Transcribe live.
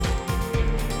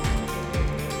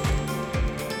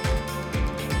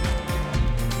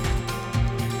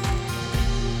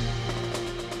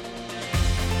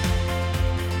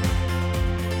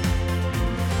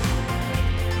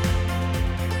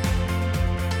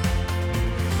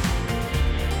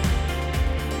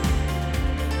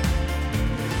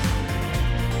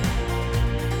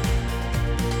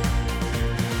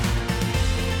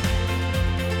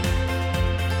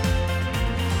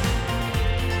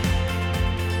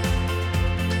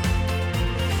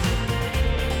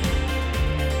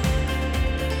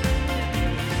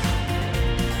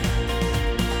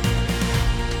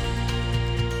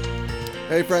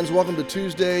Hey friends, welcome to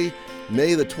Tuesday,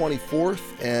 May the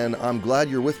 24th, and I'm glad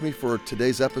you're with me for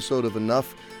today's episode of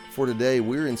Enough for Today.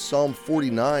 We're in Psalm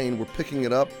 49. We're picking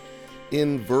it up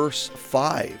in verse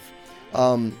 5.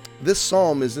 This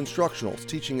psalm is instructional. It's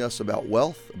teaching us about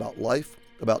wealth, about life,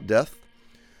 about death,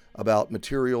 about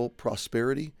material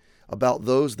prosperity, about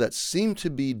those that seem to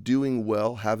be doing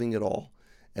well, having it all,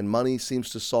 and money seems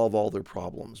to solve all their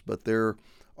problems. But there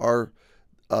are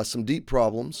some deep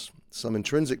problems, some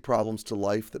intrinsic problems to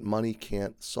life that money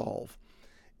can't solve.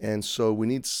 And so we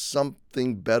need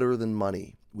something better than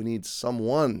money. We need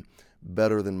someone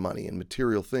better than money and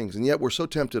material things. And yet we're so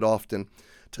tempted often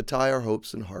to tie our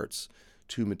hopes and hearts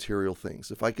to material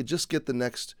things. If I could just get the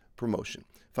next promotion,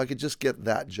 if I could just get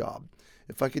that job,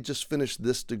 if I could just finish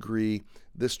this degree,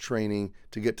 this training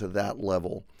to get to that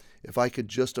level, if I could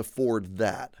just afford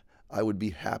that, I would be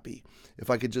happy. If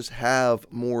I could just have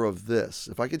more of this,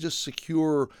 if I could just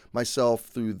secure myself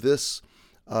through this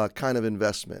kind of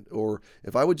investment, or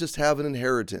if I would just have an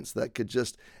inheritance that could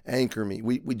just anchor me.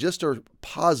 We just are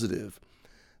positive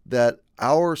that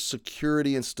our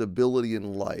security and stability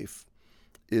in life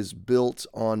is built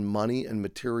on money and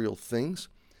material things.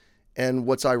 And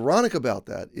what's ironic about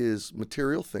that is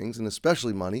material things, and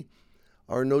especially money,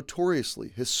 are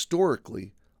notoriously,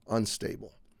 historically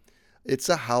unstable. It's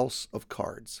a house of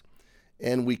cards.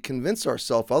 And we convince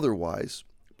ourselves otherwise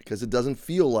because it doesn't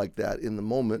feel like that in the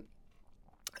moment.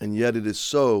 And yet it is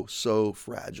so, so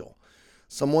fragile.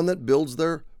 Someone that builds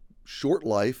their short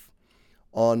life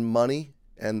on money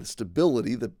and the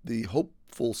stability, the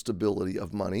hopeful stability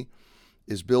of money,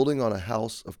 is building on a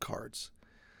house of cards.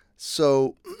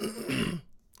 So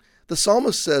the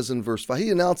psalmist says in verse 5,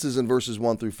 he announces in verses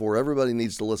 1 through 4, everybody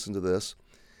needs to listen to this.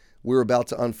 We're about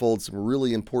to unfold some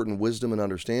really important wisdom and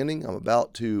understanding. I'm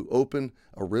about to open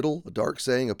a riddle, a dark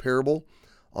saying, a parable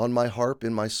on my harp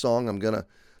in my song. I'm going to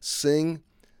sing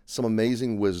some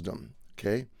amazing wisdom,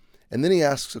 okay? And then he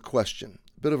asks a question,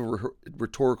 a bit of a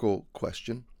rhetorical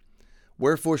question.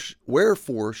 Wherefore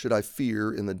should I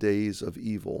fear in the days of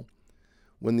evil,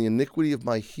 when the iniquity of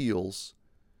my heels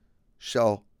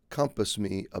shall compass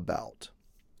me about?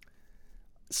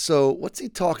 So what's he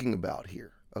talking about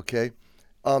here, okay?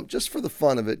 Just for the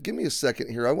fun of it, give me a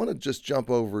second here. I want to just jump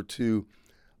over to,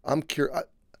 I'm curious.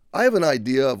 I have an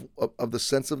idea of the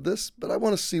sense of this, but I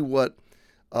want to see what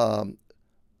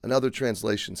another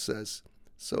translation says.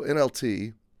 So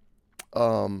NLT,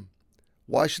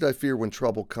 why should I fear when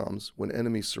trouble comes, when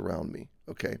enemies surround me?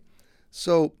 Okay,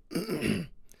 so let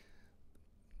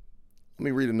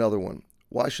me read another one.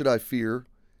 Why should I fear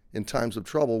in times of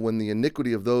trouble when the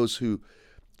iniquity of those who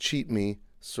cheat me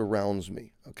surrounds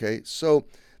me? Okay, so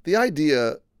the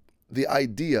idea,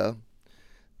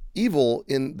 evil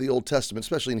in the Old Testament,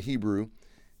 especially in Hebrew,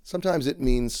 sometimes it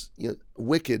means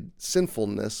wicked,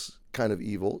 sinfulness kind of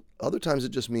evil. Other times it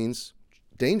just means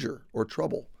danger or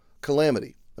trouble,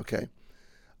 calamity. Okay,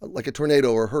 like a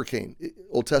tornado or a hurricane.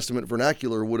 Old Testament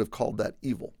vernacular would have called that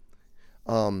evil,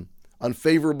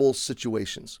 unfavorable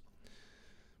situations.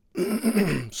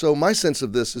 So my sense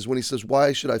of this is when he says,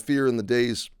 "Why should I fear in the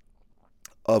days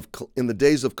of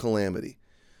calamity?"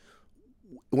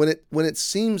 When it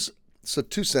seems, so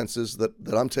two senses that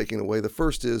I'm taking away. The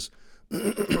first is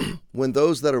when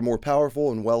those that are more powerful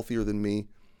and wealthier than me,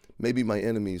 maybe my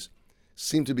enemies,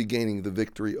 seem to be gaining the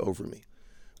victory over me.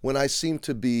 When I'm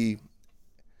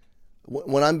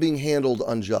being handled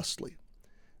unjustly,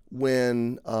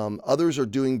 when others are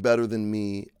doing better than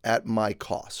me at my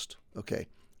cost. Okay,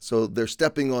 so they're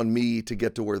stepping on me to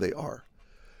get to where they are.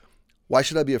 Why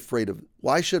should I be afraid of?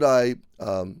 Why should I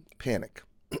panic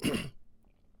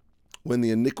when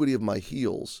the iniquity of my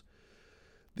heels?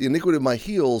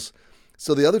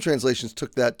 So the other translations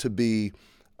took that to be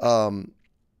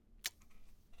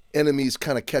enemies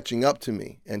kind of catching up to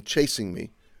me and chasing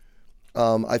me.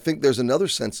 I think there's another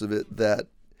sense of it that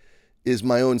is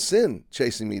my own sin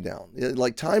chasing me down.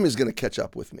 Like time is going to catch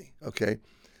up with me. Okay,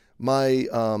 my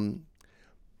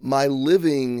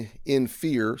living in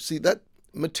fear. See that.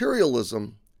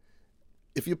 Materialism,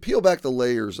 if you peel back the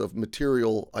layers of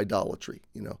material idolatry,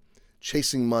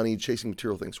 chasing money, chasing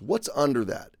material things, what's under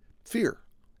that? Fear,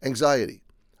 anxiety.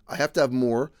 I have to have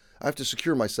more. I have to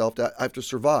secure myself. I have to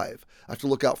survive. I have to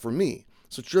look out for me.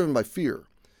 So it's driven by fear.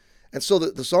 And so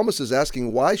the psalmist is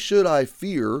asking, why should I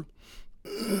fear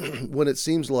when it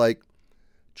seems like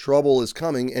trouble is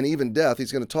coming and even death?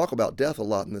 He's going to talk about death a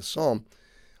lot in this psalm.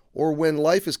 Or when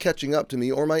life is catching up to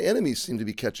me, or my enemies seem to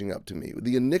be catching up to me.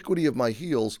 The iniquity of my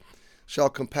heels shall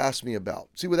compass me about.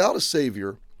 See, without a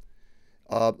Savior,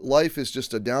 life is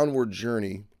just a downward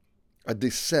journey, a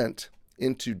descent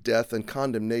into death and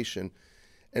condemnation,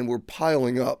 and we're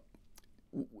piling up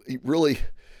really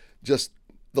just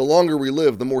the longer we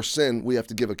live, the more sin we have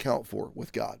to give account for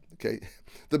with God. Okay,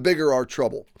 the bigger our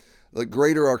trouble, the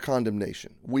greater our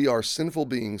condemnation. We are sinful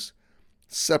beings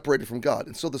separated from God.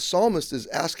 And so the psalmist is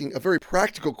asking a very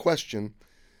practical question.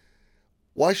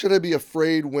 Why should I be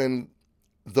afraid when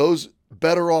those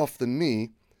better off than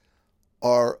me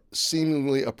are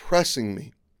seemingly oppressing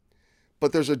me?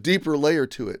 But there's a deeper layer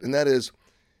to it, and that is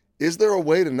there a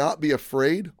way to not be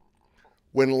afraid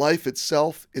when life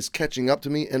itself is catching up to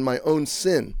me and my own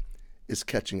sin is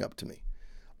catching up to me?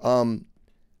 And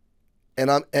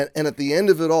at the end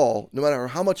of it all, no matter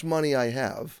how much money I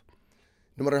have,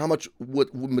 no matter how much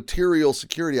what material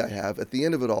security I have, at the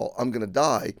end of it all, I'm going to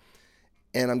die,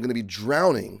 and I'm going to be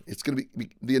drowning. It's going to be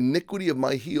the iniquity of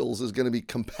my heels is going to be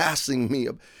compassing me.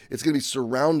 It's going to be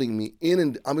surrounding me.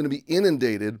 I'm going to be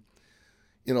inundated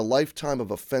in a lifetime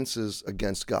of offenses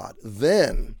against God.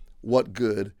 Then what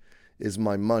good is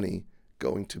my money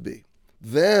going to be?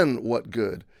 Then what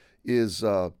good is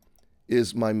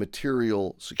my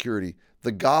material security?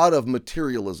 The God of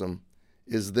materialism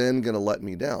is then going to let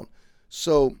me down.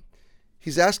 So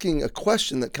he's asking a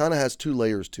question that kind of has two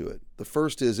layers to it. The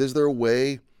first is there a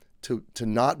way to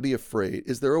not be afraid?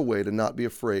 Is there a way to not be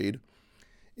afraid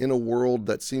in a world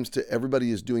that seems to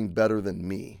everybody is doing better than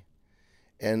me?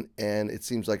 And it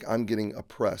seems like I'm getting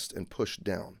oppressed and pushed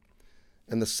down.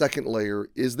 And the second layer,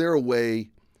 is there a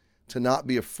way to not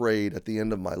be afraid at the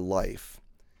end of my life,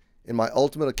 in my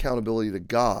ultimate accountability to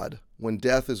God, when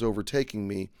death is overtaking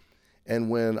me and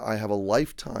when I have a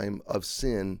lifetime of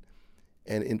sin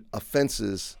and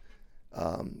offenses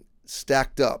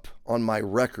stacked up on my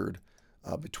record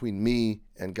between me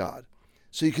and God?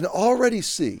 So you can already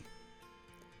see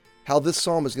how this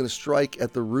psalm is going to strike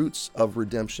at the roots of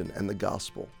redemption and the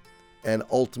gospel and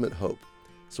ultimate hope.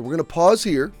 So we're going to pause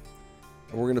here,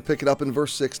 and we're going to pick it up in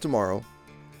verse 6 tomorrow.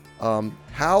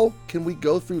 How can we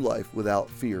go through life without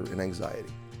fear and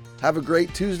anxiety? Have a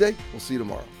great Tuesday. We'll see you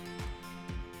tomorrow.